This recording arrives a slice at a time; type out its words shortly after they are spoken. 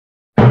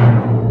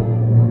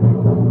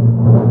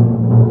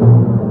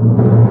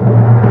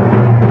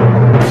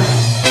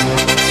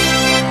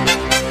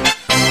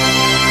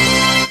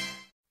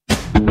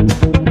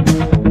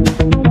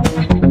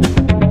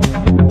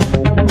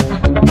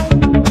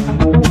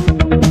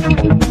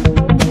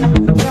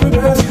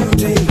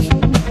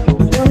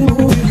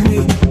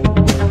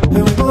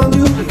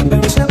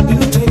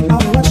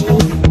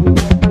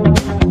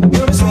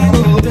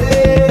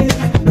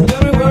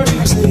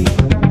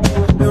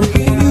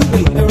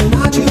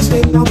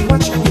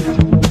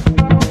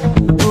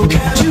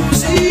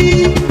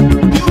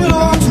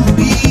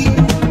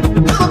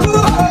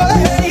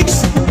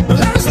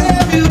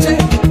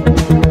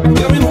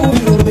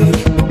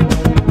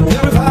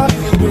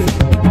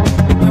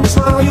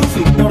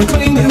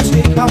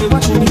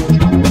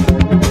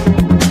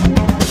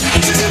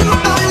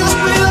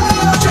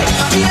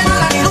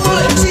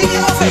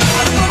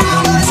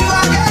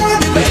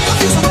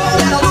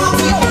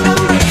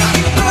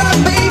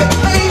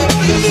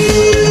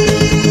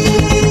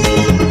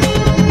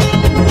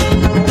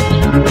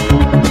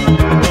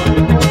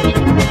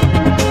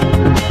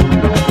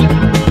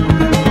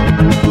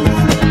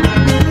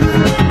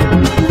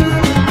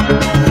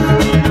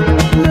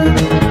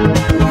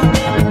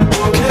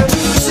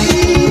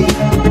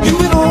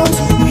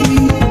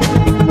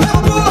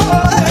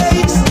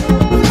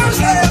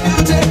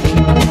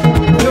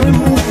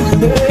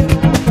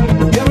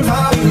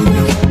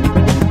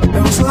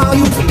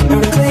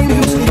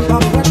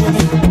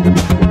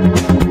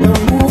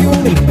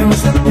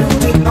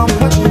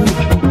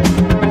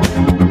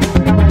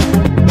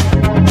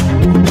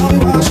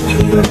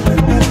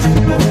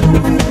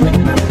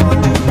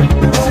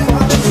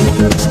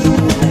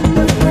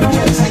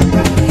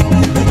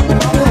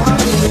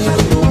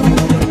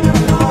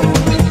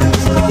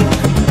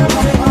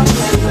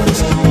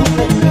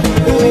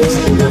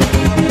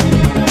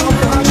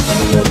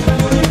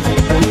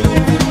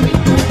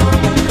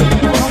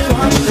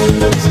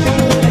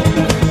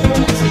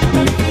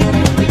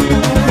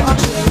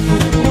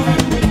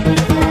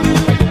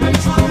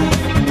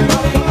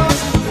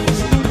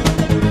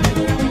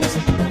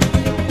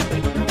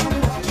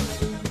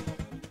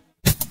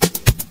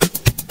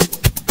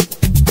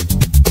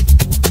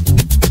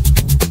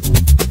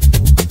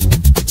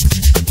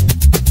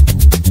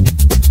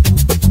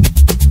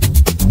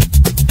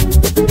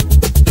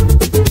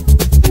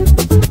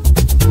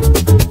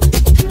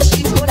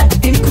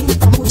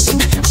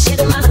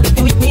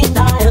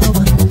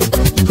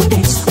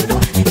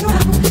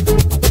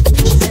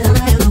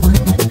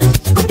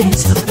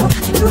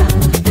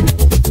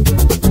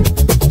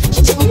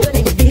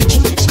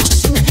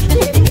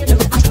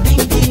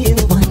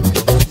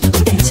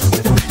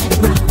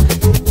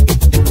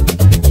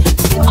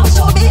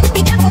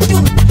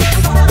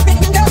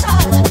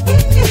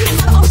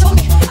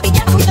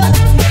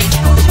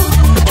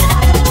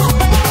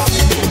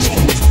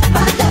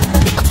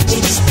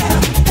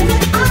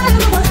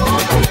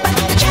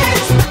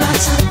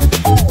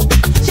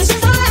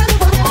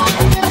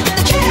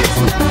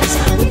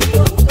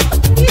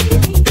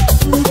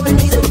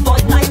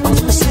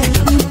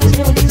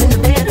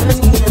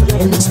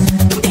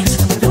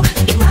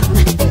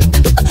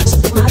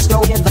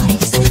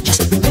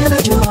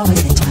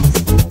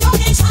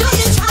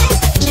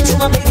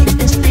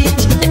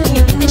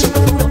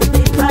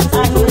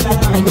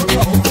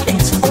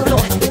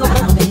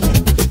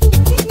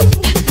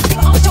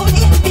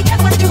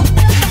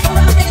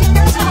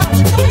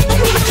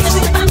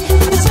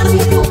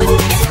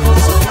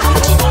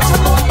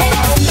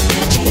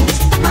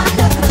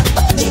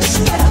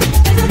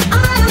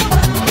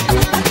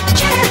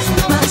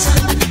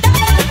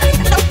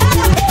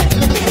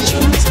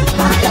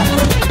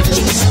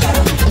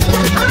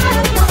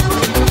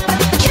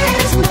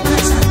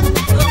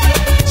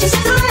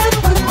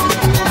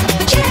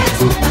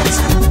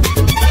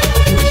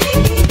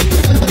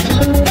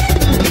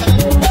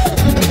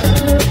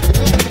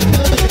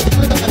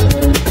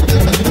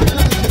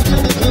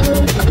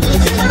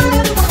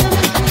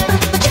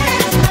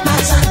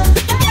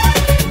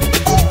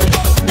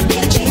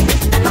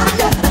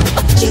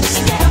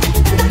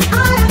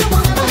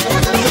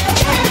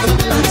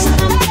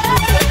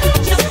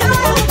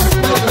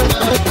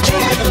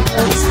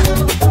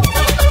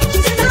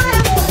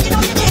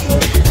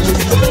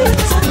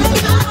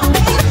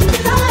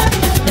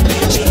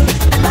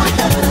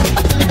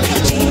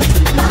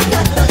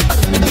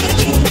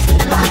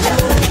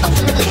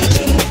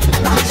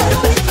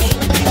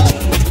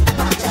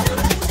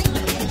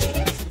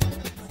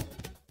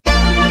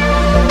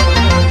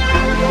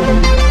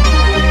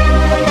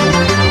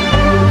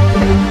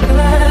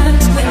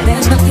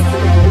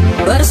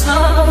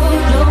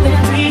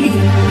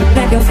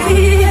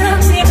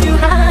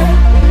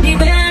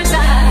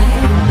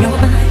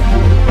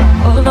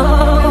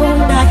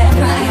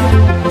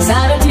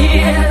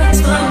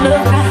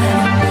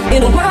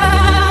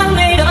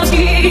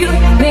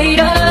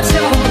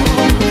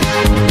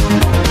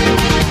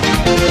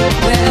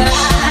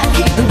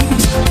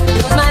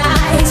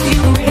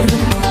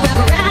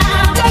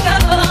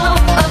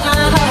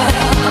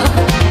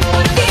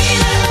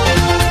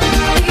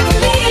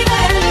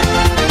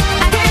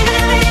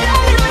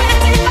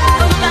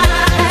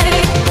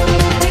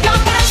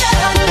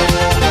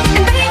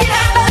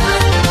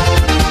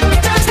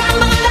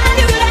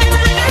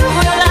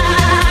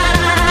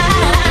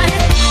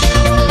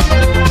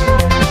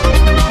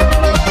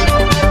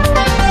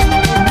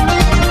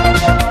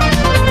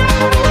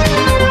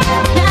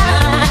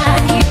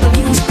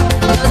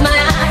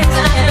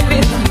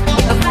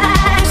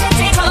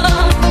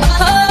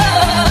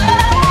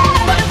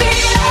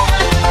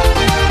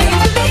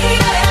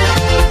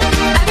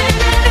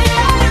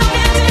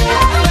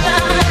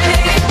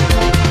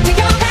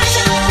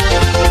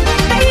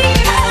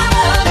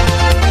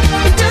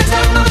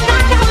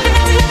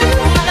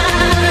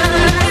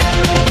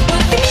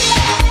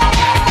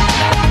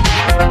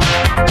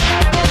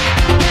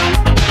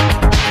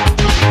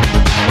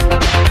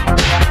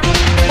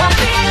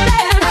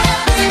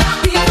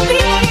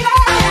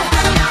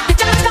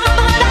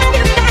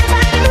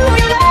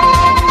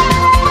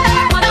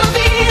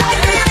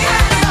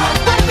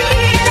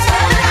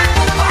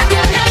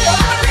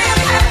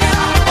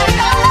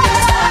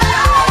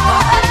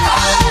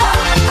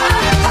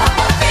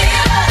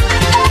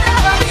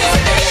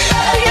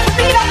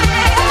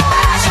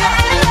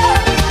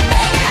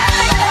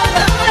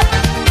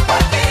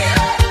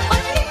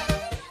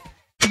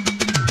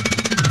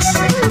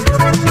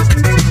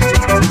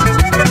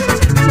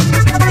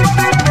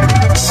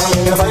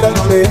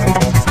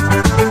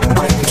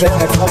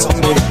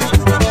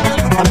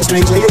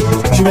strangely.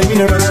 She made me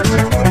nervous.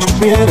 She took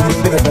me in and made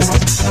me nervous.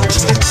 She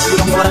said, you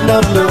don't find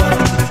love,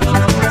 love.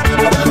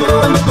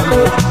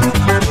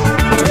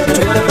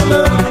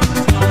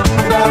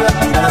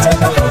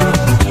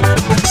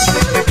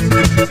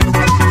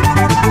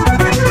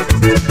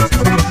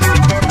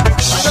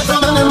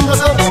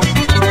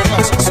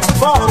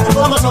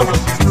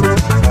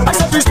 I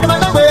said, please speak my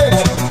language.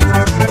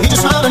 He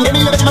just smiled and gave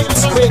me a little bit of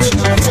switch.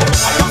 He said,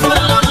 I come from a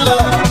land of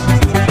love.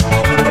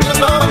 Just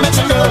love and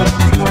mention love.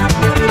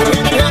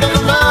 Take me out of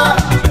the love.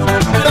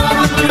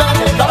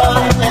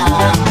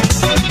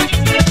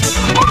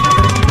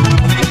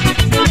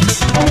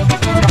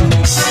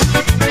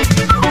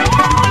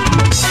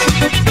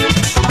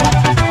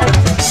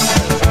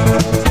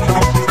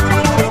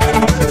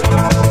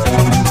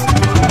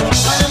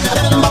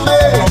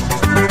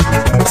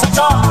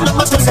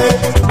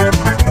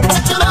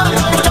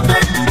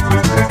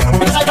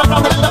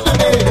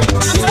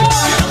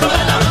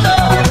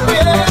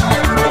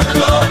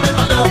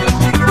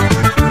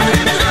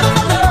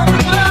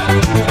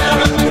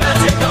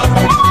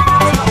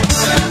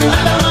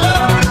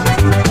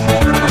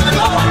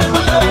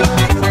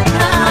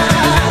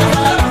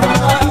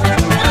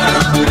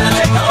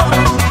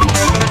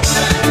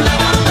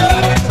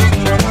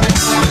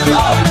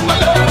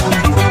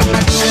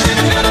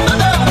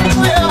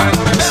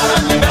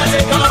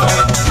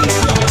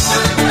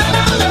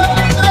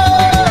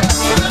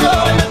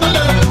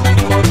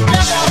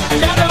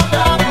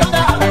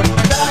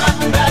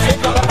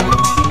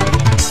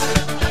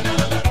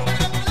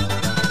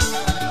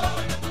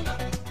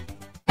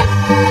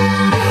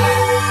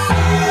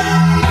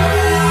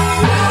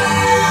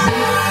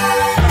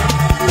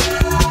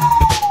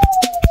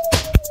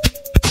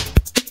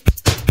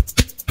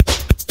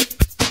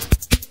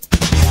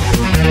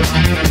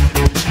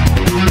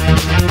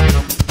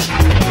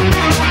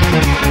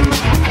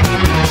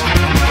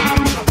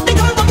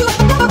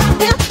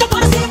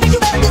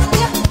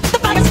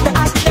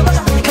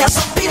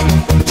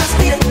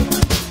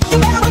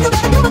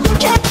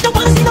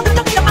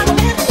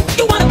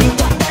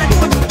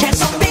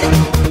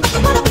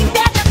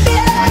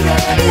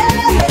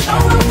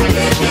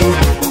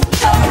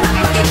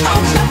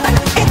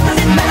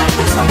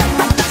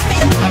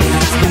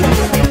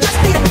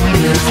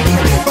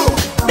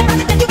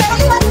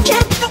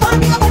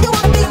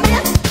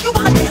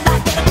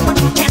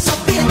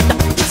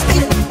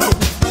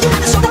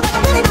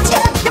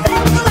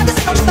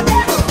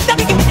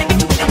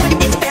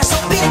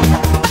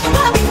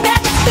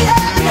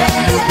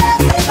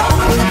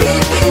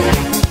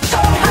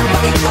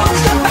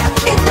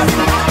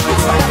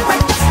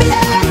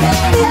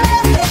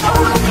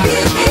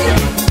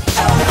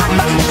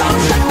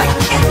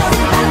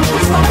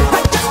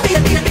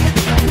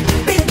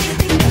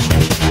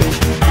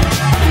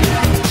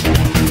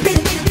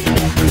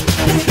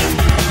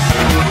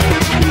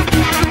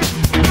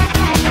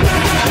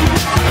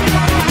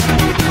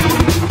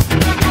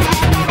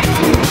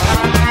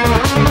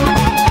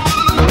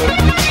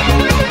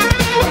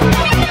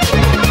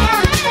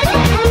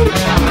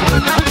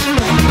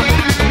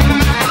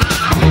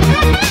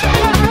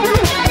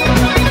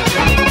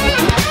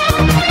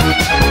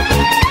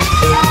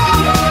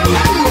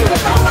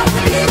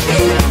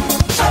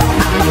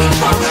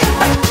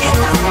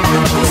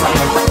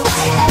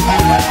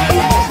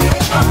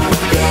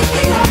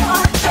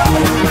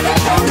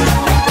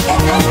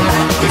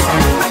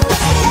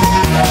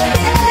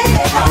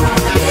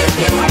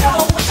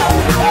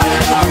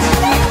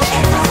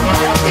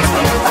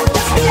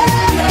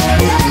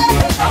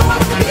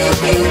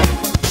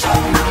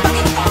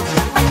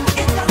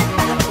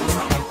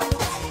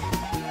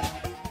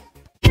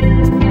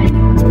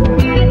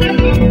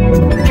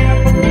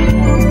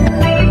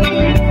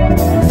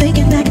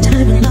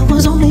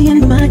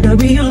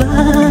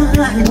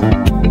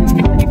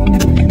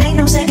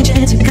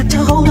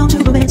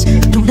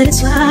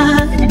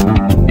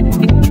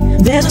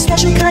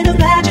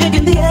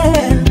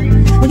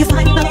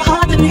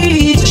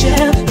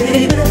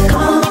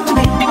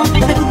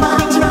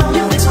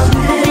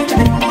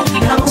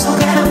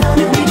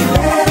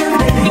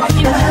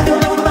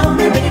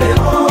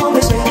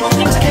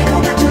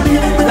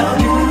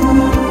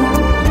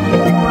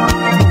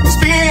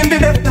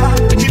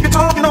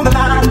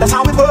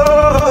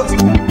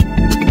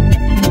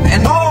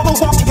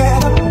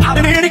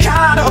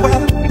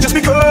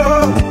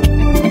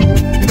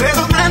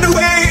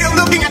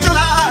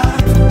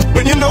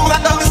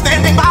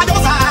 Understanding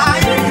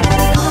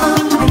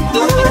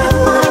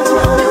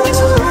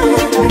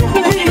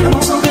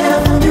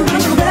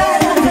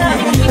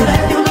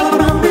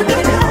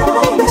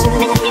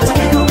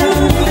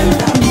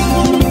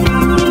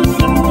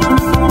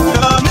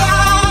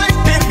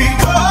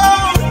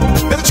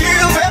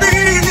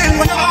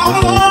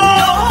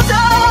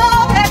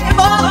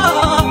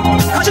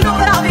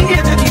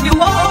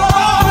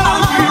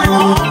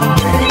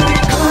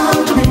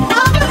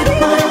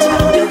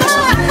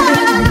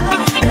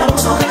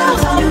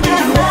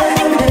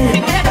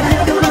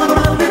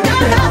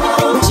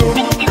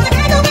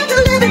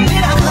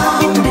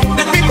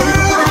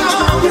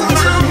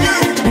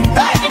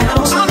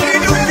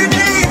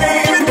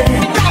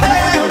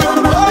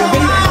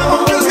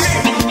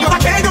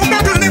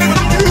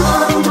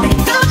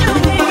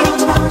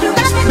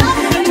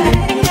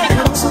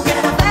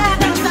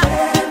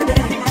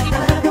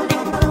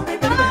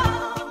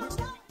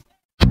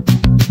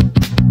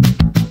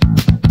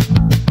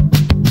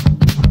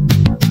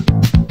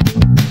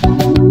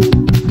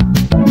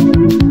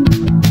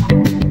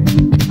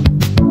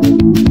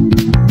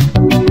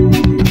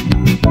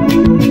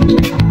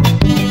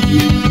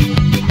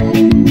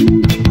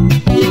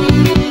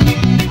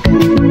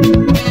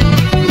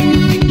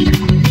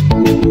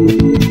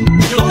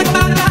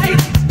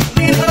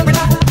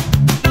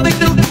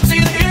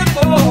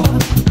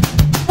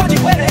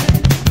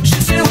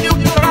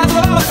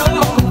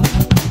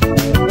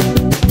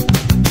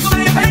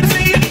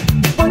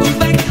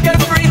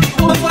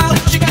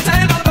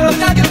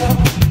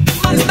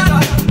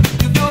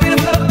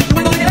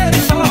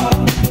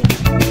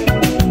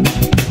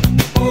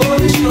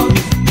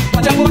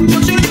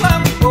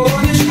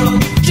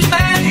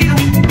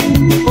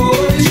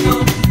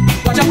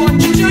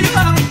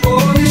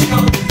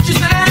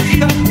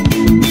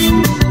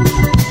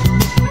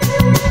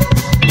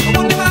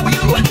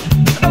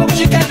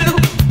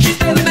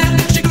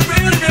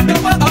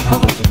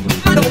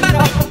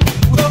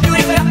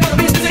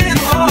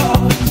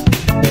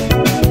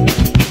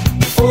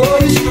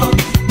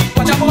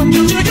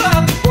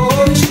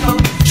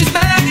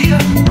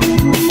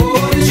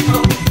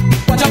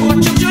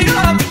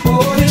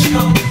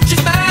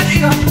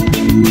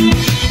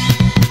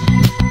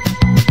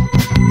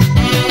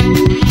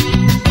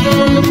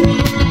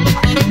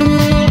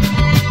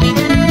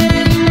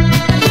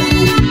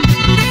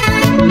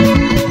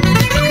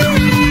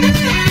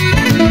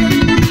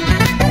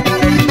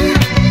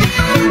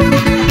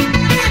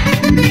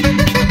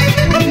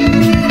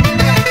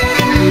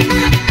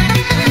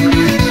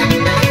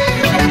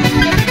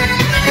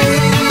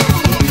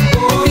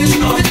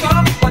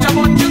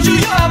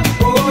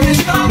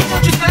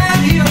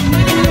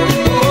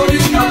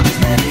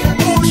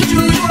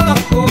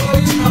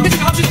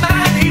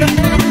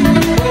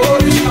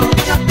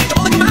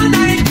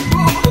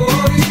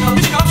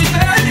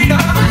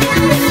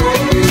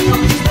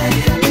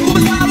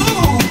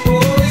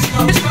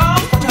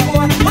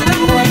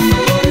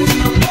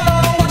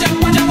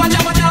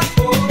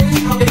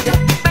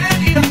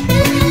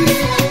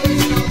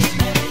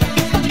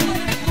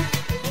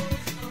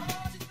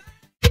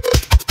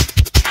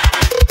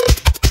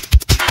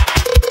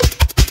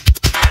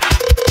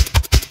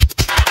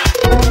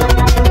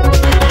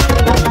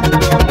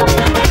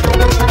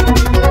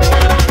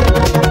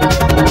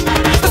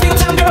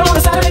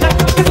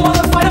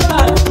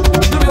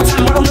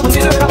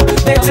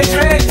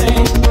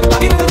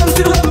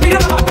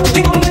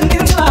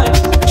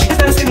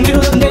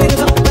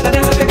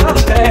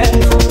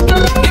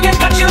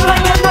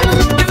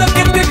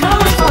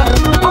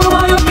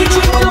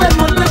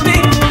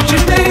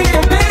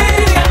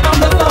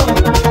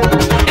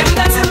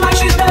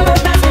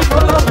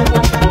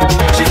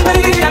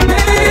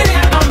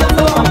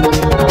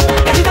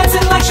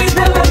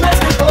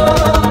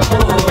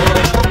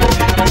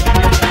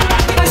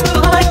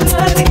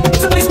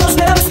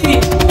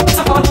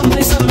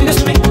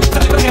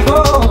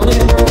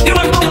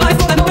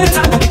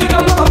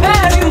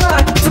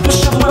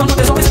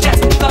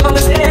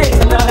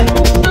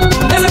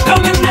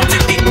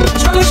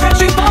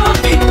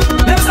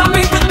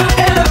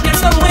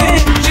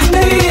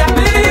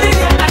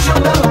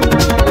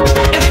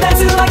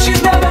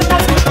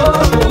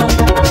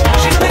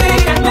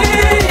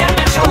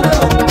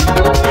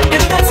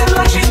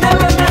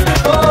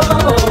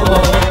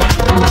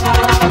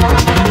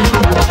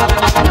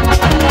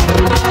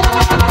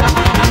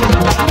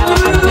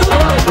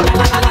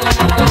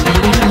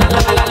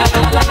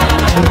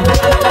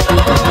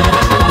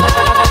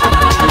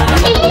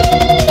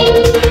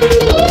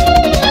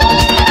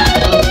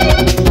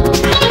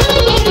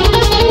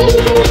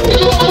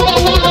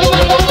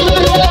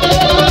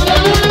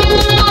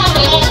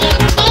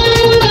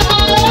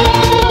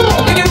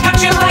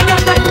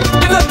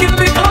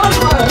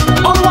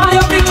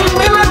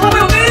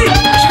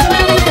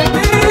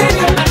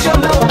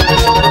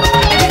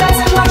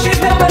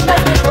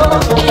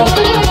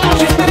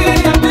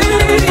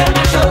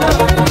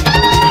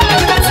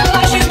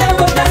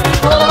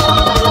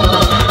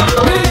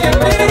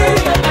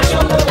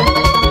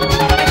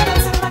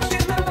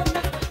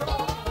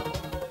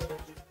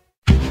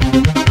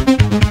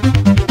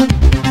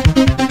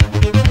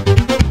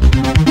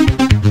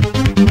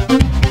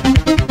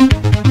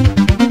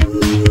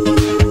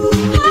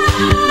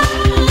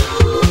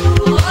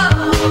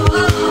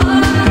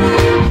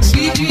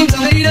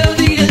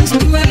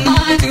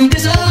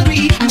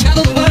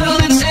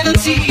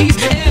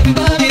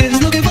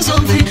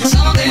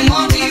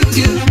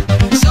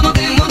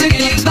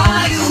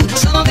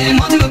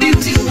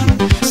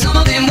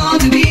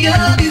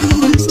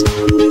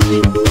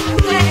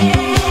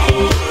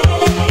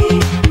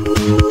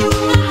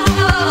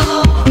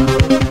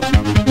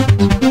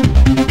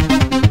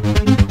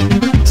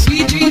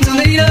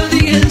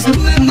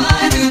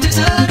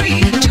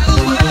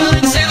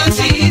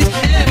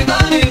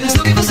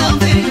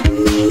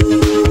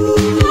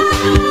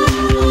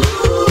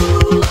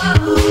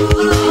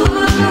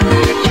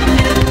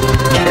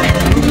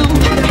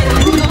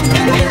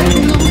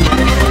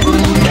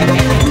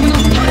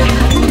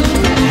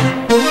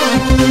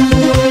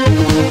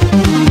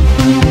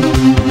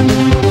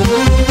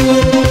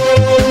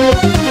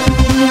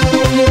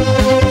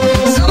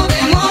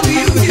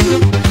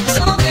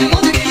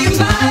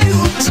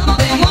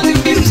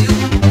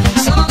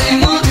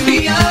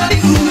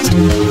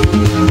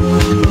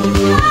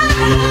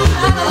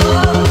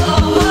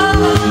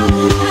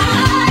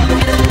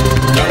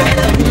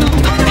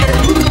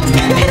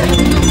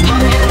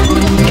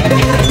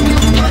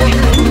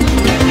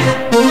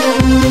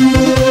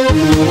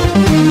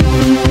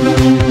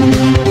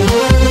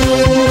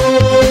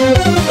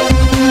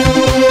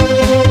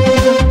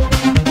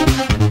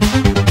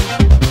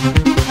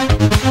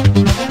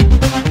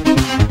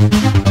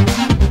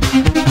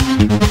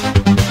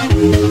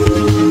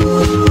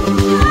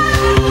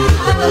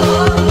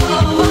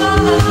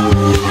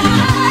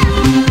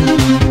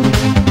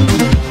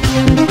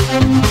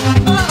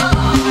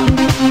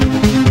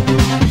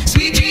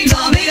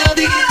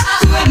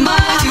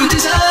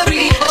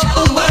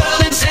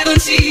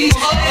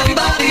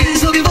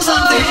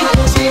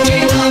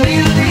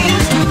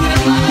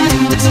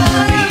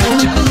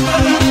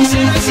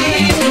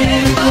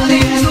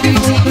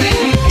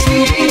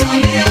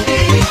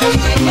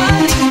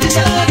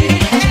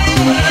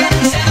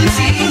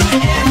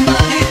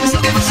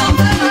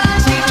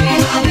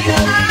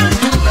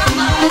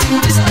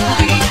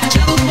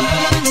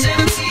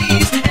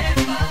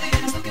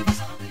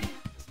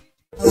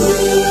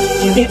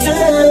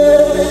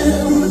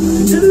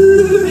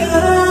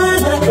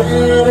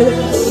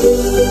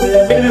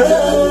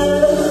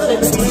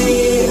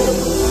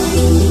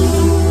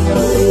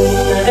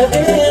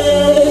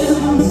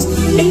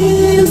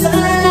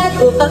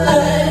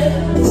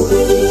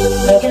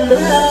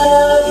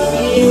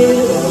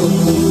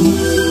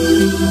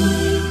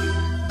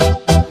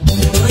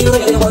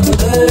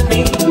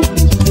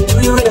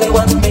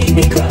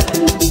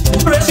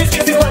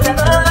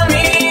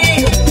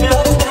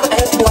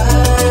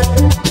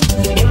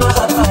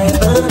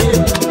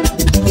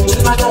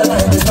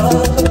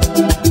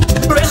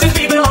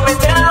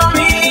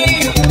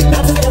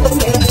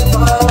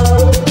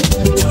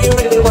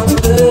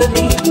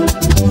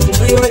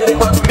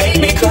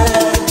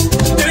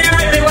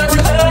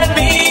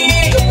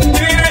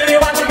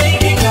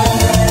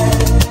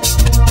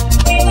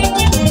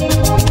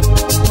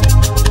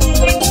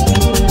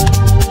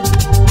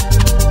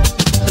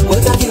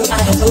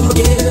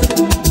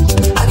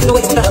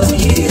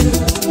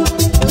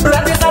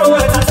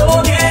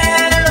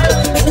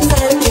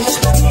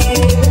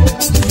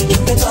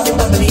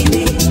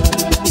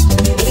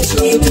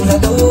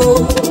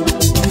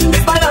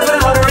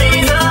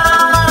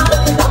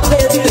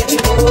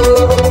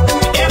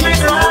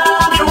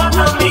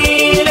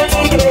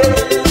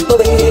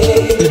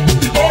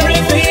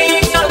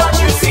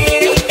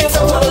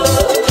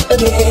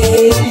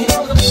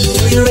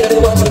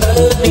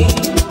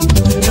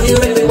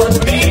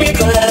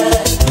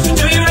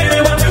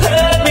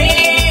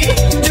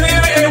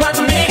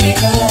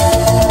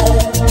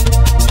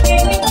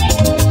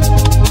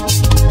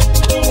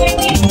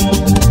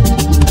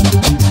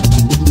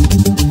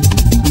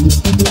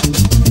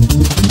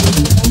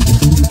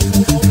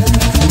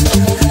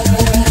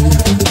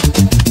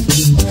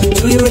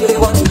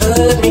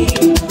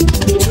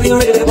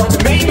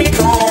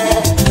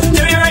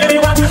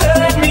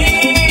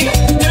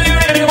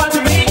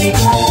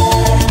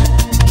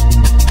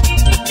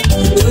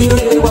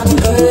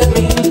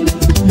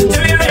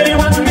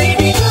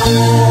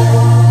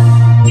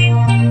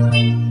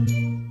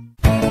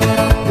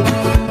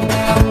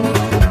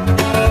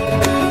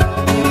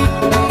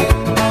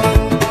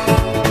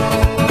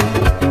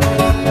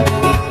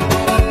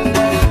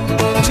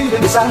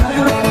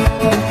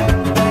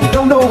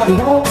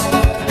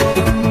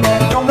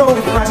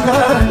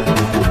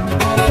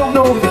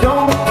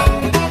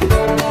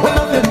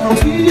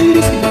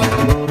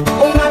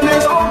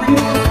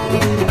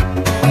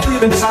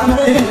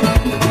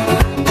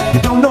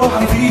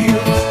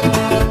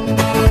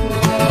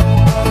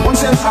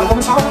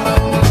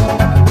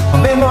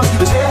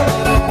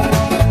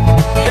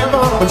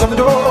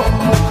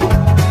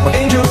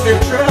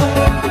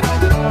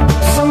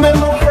Some men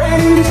go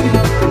crazy,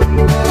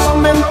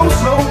 some men go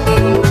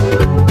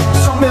slow.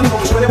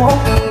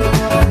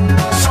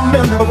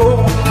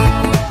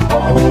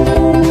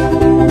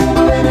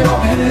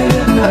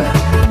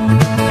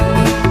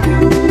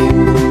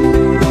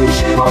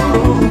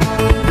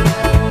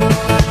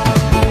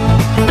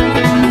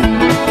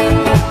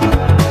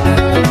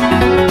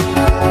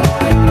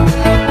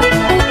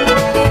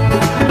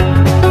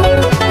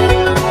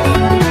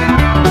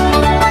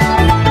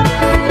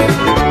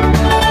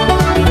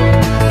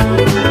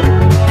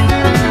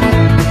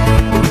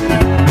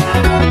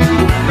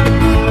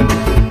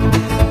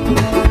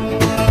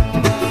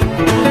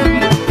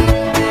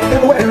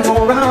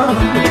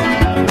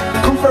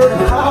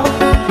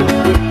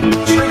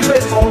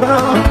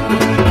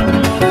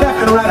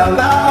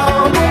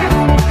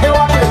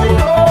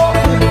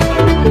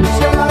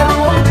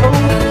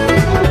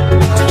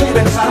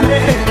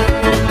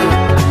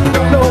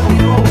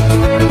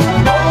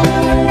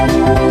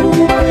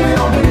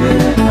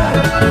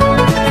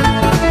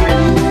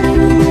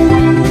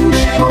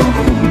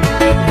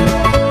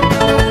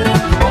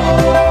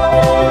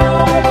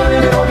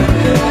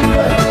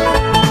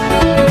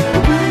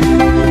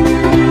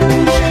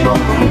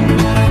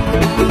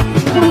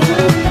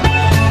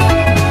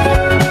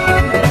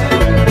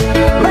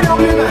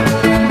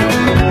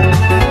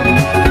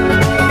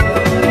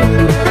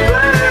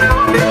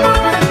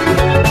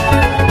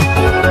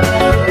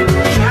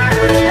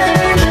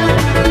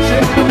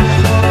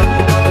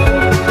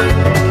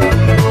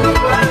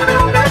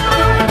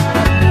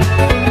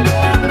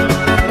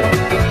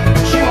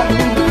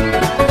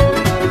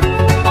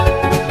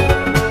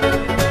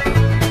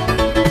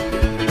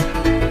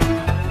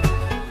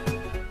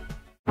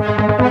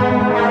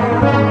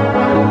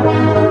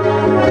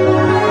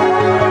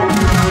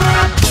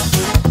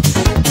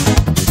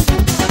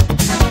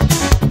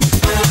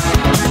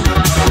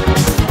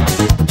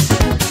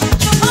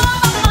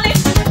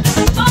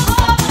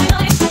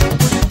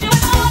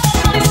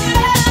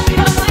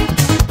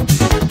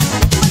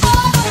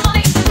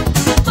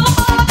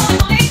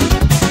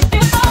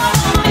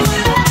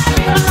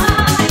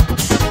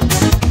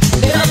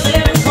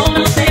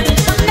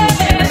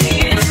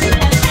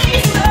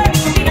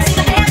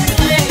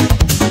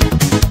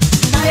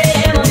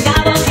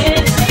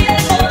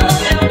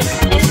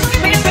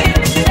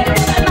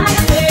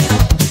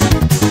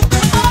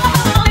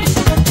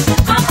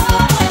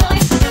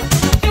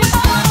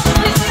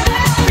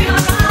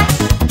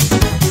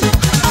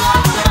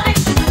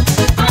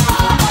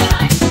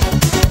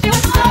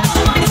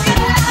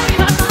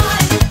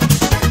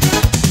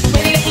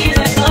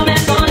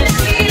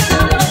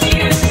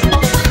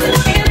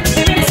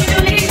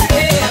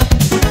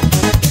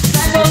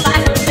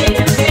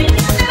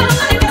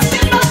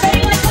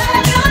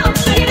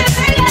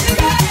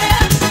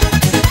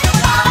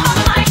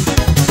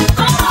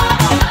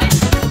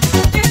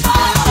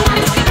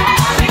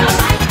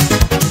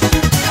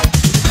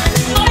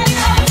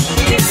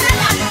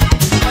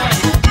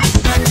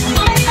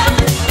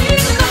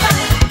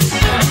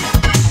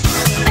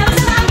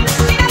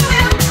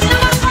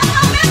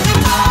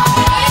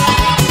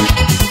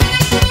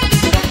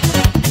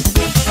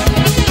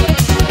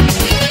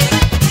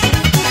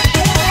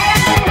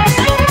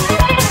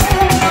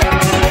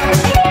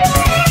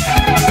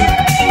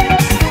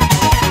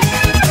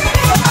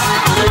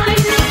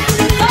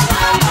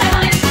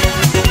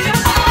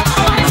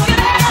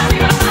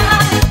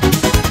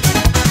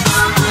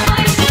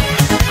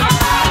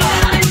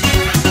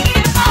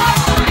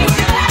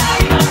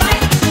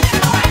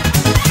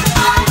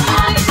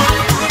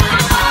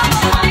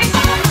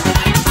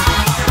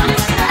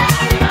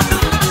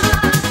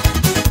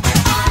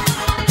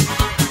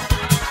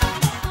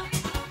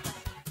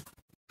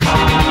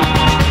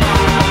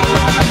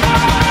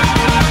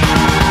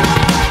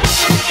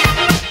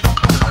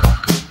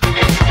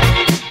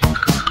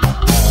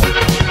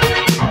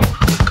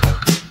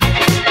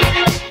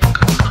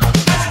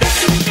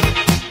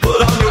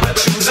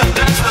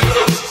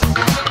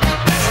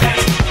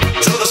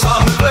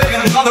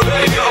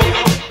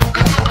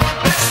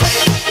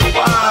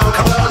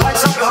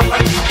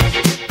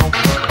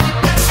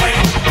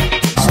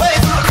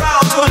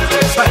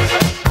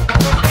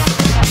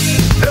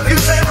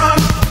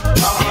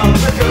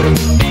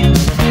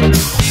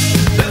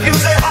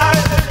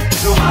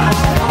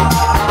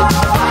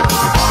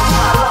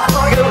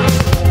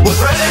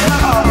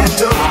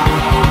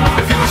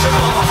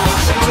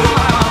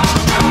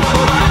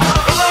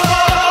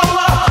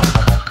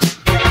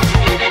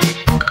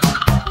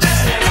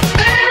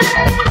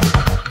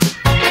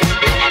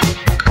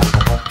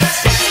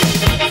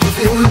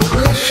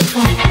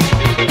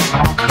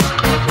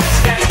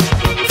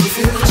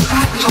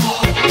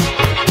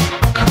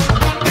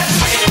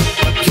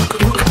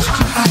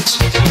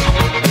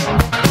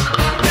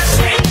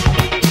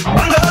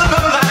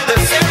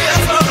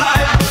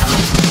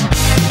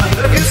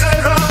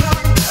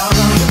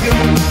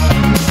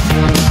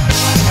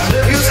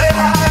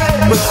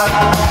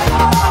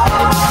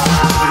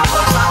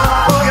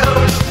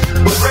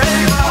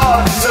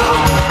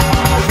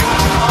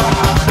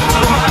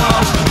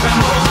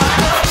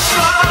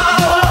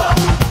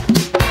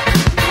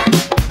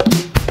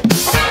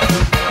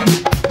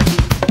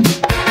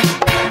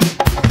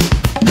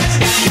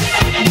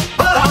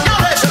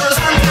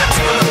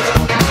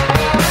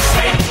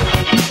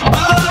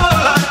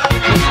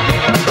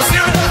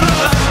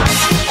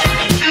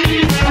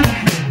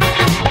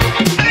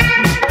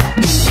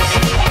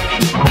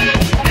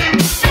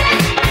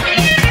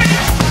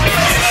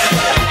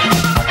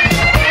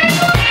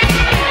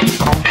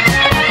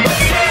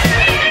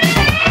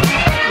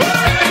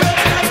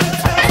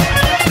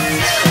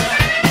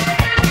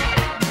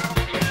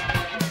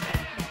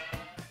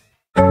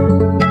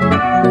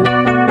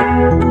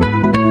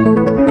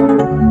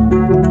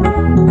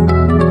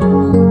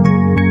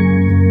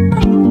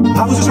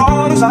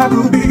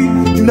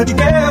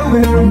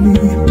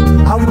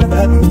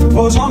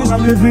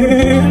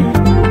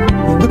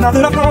 now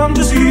that I've come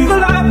to see the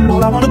light,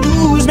 all I wanna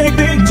do is make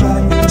things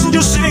right. So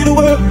just say the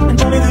word and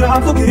tell me that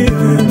I'm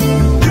forgiven.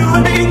 You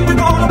and me, we're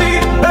gonna be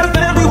better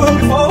than we were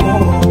before.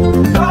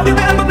 Love you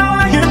then, but now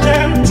I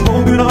intend to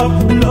open up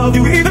and love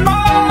you even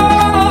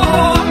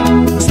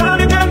more. This time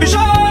you can be sure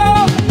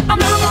I'm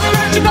never gonna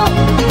let you go.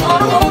 I'm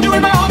gonna hold you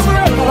in my arms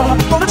forever.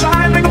 Gonna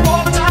try and make up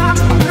all the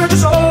times I hurt you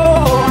so.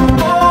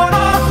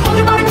 Hold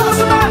your body close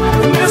to mine.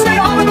 We'll stay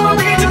on, we're gonna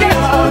be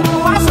together.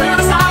 Oh, I swear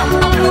this time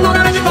I'm never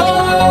gonna let you go.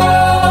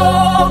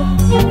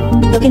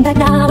 Looking back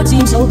now, it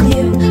seems so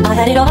clear. I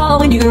had it all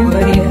when you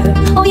were here.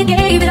 Oh, you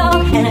gave it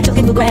all, and I took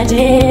it for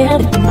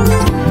granted.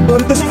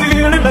 But if there's a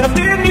feeling left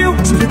in you,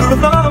 it's a figure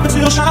of love that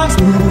still shines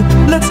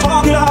through. Let's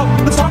talk it out,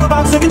 let's talk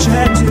about second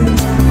chances.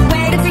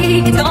 Wait and see,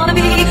 it's gonna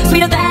be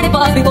sweeter than it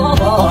was before.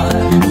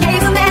 I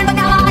gave some then, but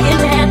now I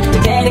intend to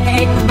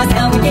dedicate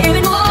myself to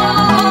giving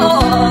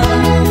more.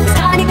 This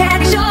time you can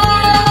be sure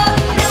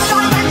I'm never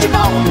gonna let you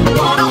go.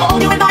 Gonna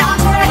hold you in my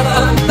arms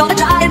forever. Gonna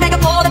try and make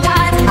up for the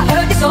times I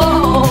hurt you so.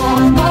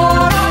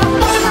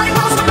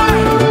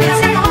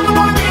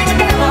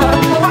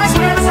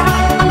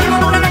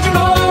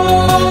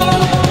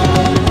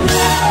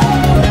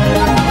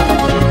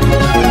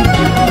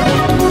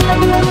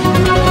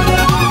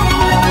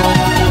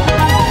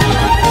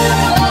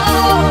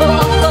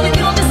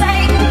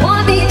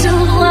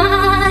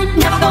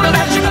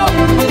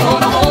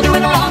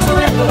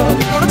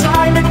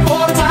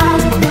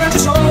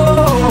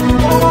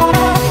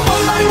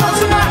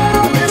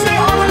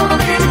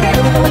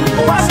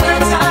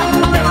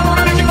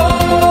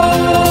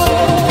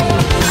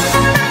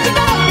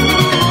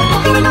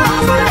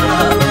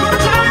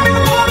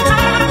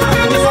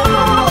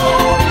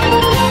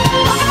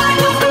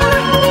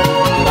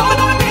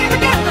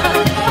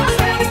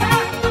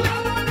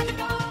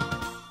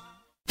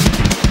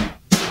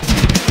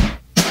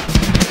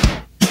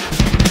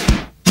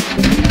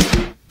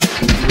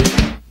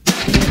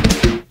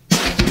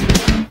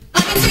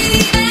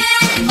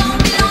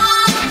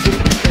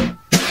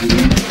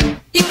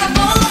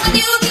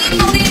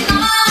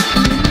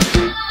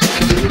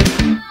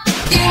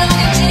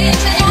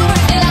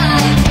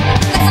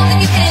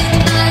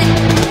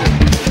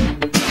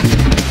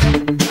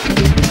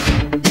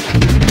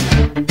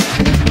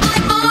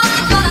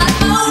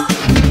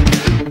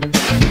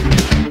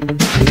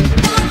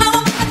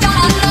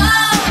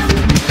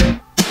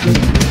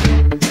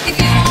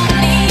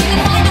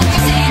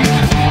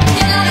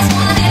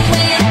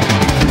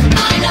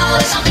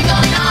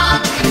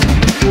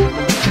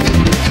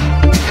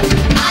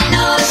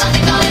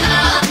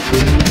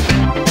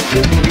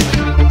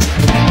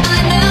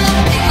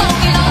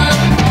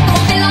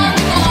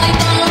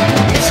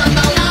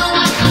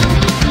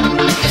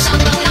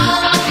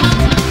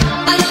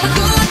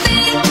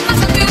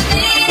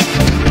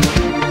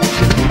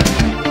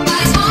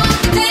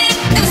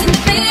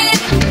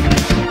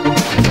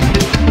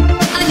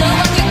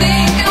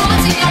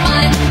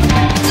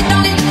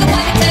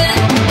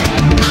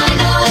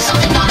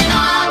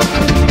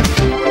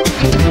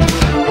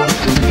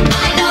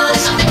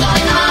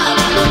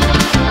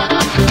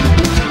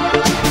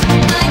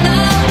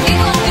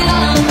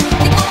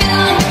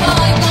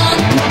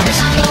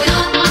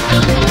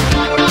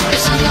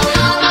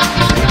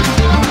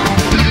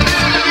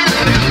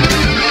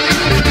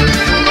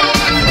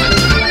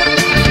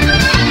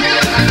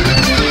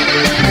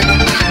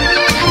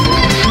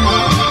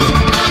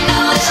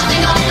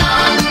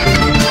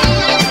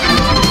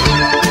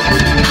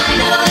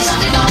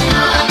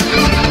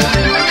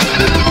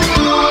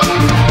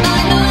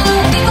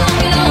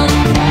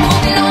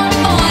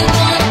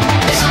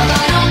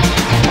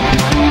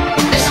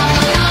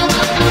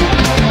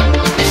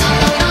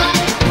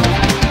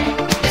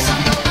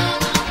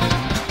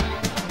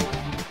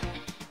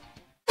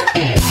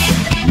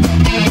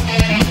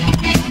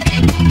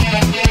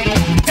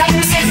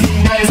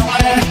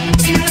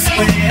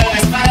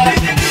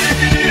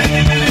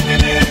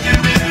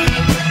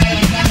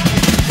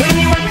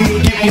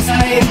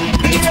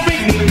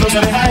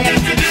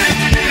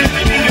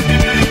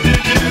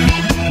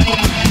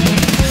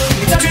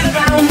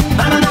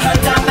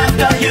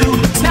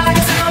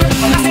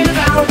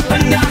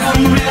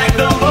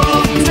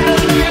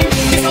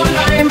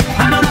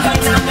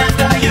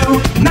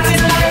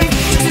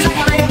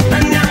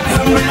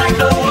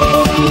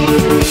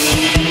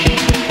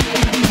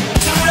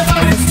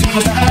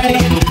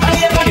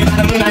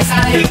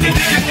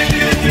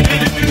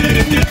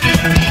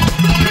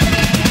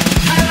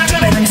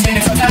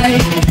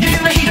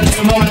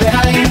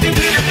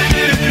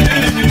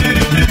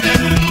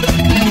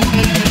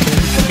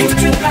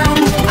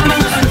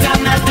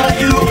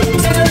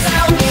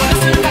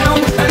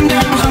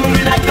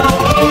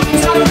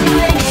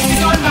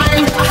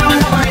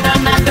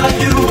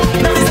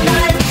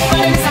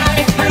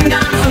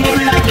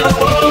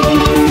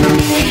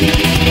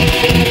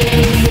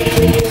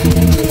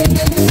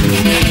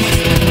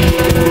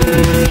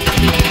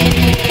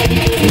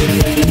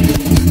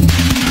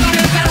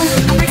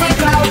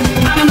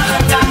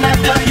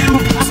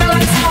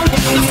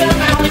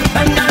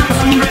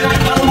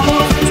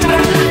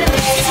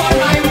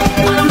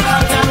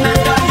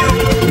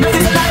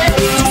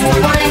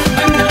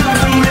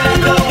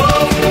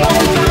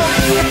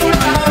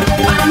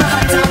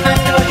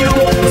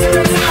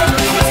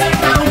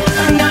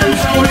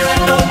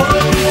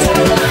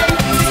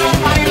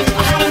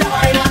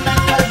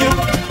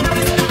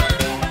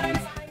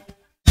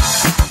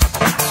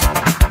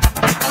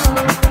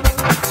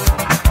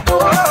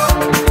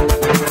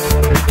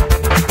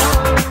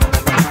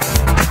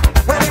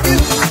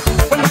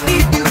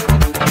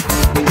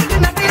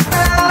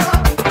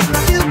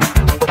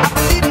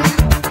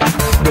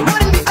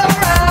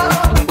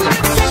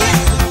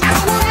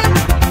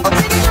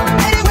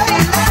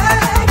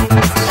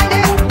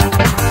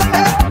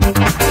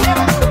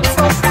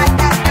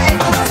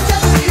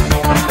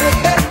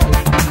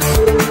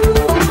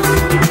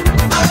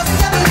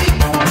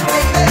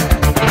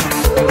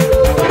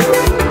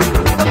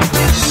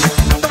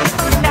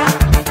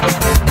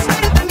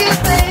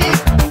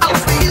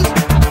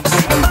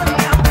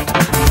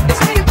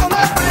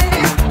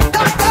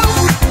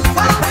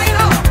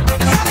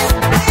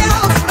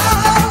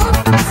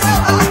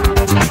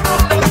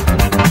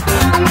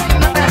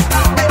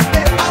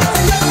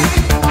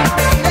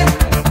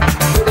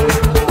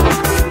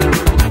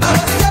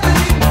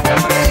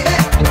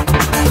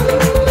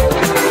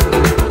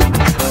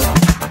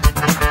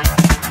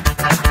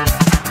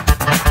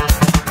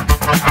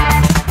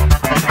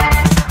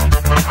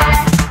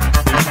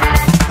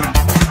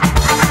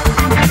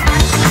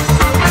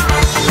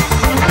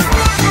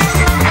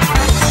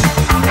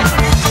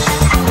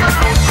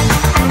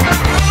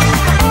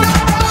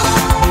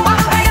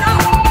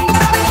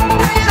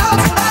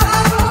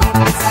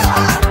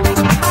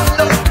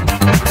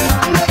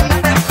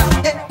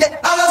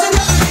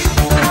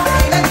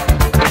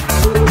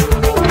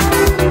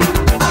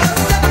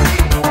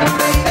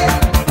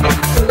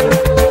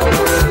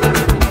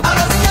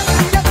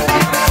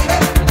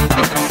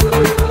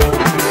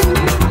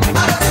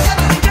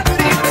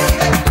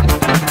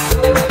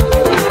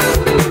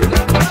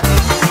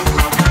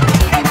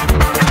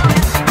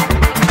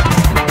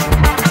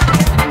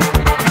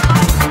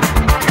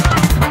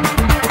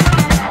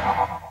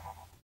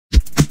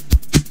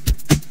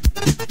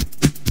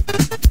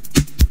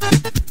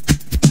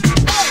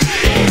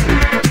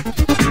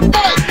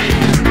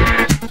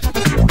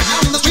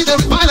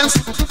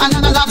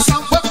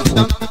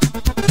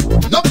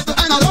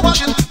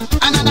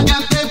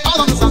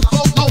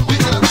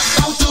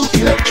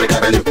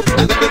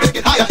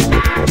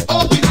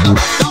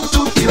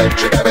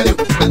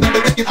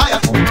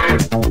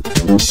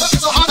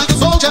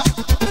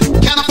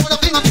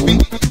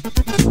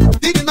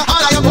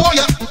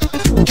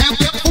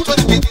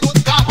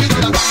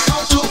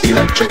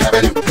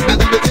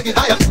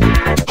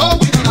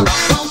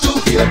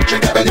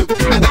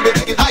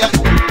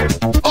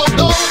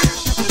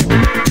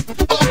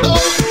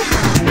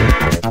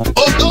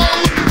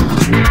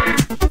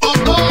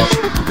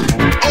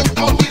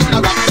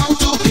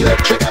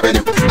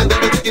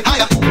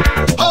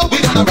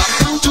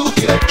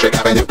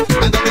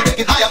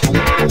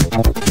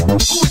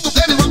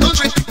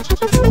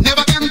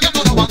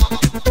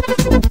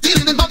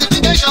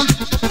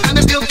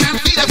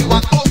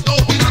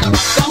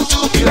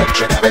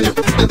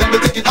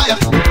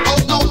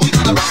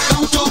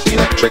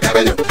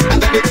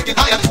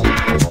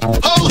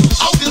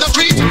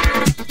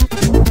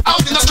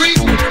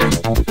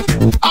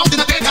 Out in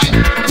the daytime,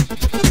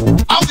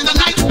 out in the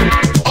night.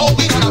 Oh,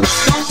 we gonna rock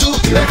down to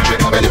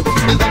Electric Avenue,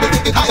 and then we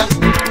take it higher.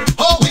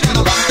 Oh, we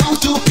gonna rock down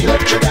to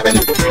Electric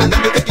Avenue, and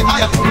then we take it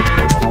higher.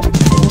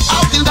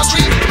 Out in the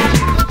street,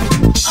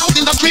 out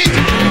in the street,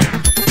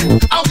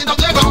 out in the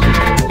playground,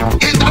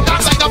 in the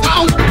dark side of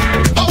town.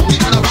 Oh, we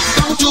gonna rock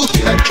down to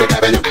Electric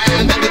Avenue,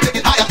 and then we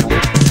take it higher.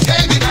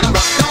 Hey, we gonna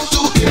rock down to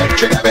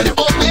Electric Avenue.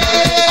 Oh,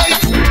 yeah,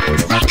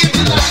 rock it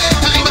in the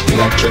daytime,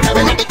 Electric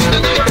Avenue. Rock it in the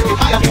night, take it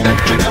higher,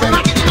 Electric Avenue.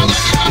 Rock it in the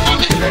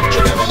night,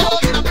 Electric Avenue. Oh,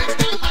 in the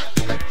daytime,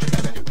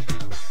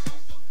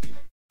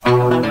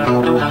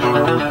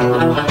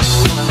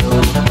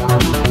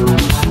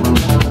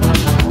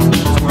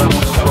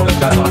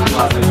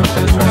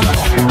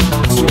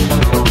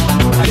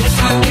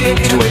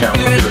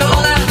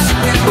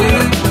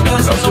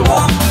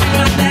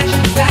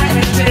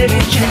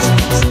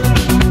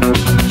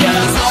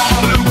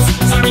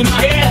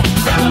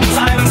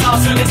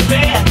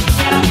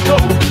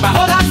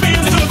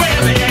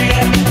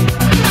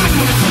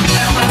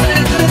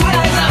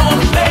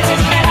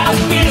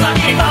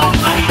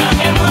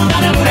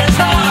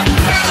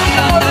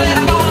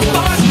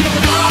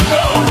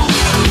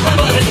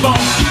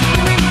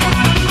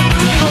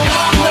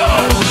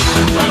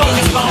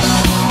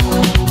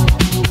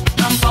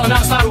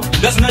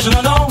 Destination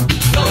unknown.